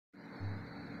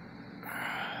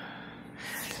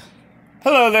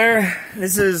Hello there,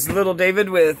 this is Little David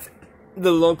with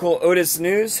the local Otis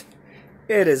News.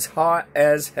 It is hot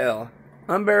as hell.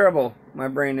 Unbearable. My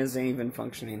brain isn't even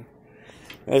functioning.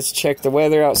 Let's check the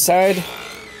weather outside.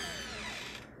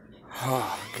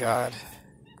 Oh, God.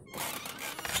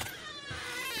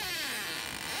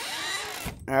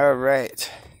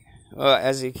 Alright. Well,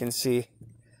 as you can see,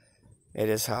 it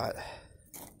is hot.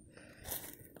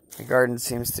 The garden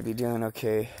seems to be doing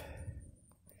okay.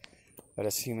 But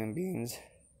as human beings,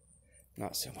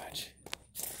 not so much.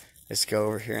 Let's go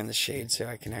over here in the shade so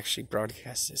I can actually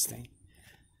broadcast this thing.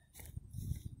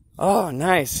 Oh,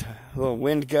 nice. A little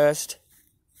wind gust.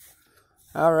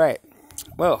 Alright.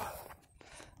 Well,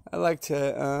 I like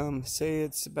to say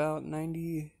it's about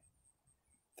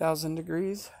 90,000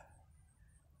 degrees.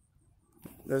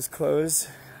 Those clothes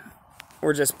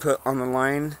were just put on the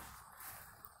line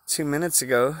 2 minutes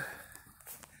ago.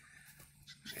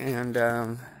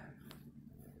 And,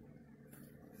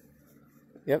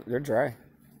 yep, they're dry.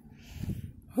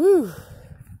 Whew.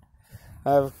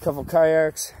 I have a couple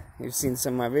kayaks. You've seen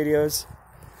some of my videos.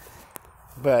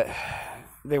 But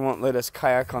they won't let us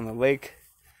kayak on the lake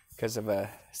because of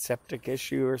a septic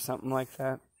issue or something like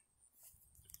that.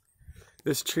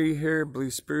 This tree here,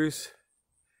 blue spruce,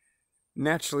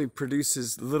 naturally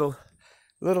produces little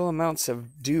amounts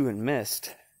of dew and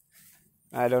mist.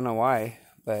 I don't know why,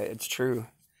 but it's true.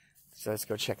 So let's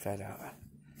go check that out.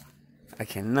 I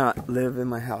cannot live in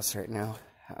my house right now.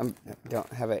 I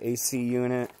don't have an AC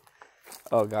unit.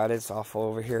 Oh God, it's awful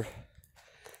over here.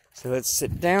 So let's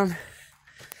sit down,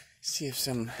 see if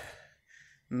some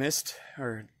mist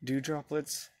or dew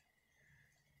droplets.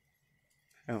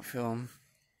 I don't feel them.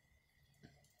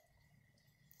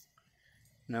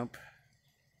 Nope.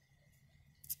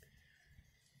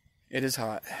 It is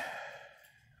hot.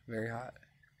 Very hot.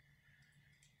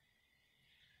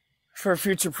 For a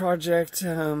future project,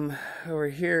 over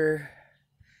here,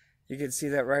 you can see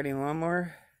that riding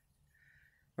lawnmower.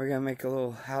 We're gonna make a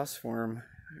little house for him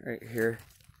right here.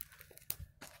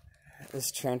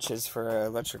 This trench is for an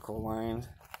electrical line.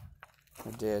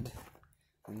 I did,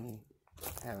 and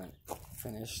haven't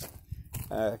finished.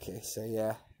 Okay, so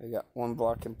yeah, we got one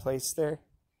block in place there,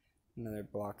 another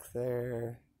block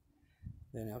there.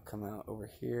 Then it'll come out over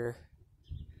here,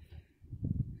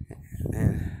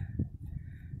 and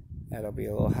that'll be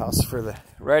a little house for the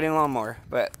riding lawnmower.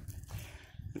 But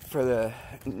for the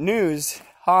news,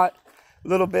 hot,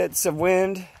 little bits of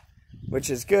wind, which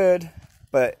is good,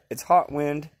 but it's hot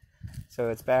wind, so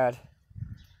it's bad.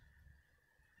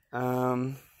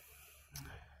 Alright.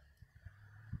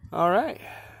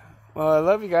 Well, I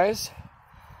love you guys.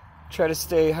 Try to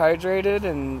stay hydrated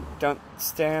and don't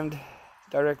stand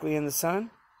directly in the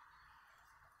sun.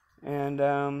 And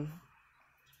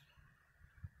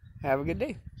have a good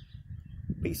day.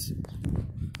 Peace.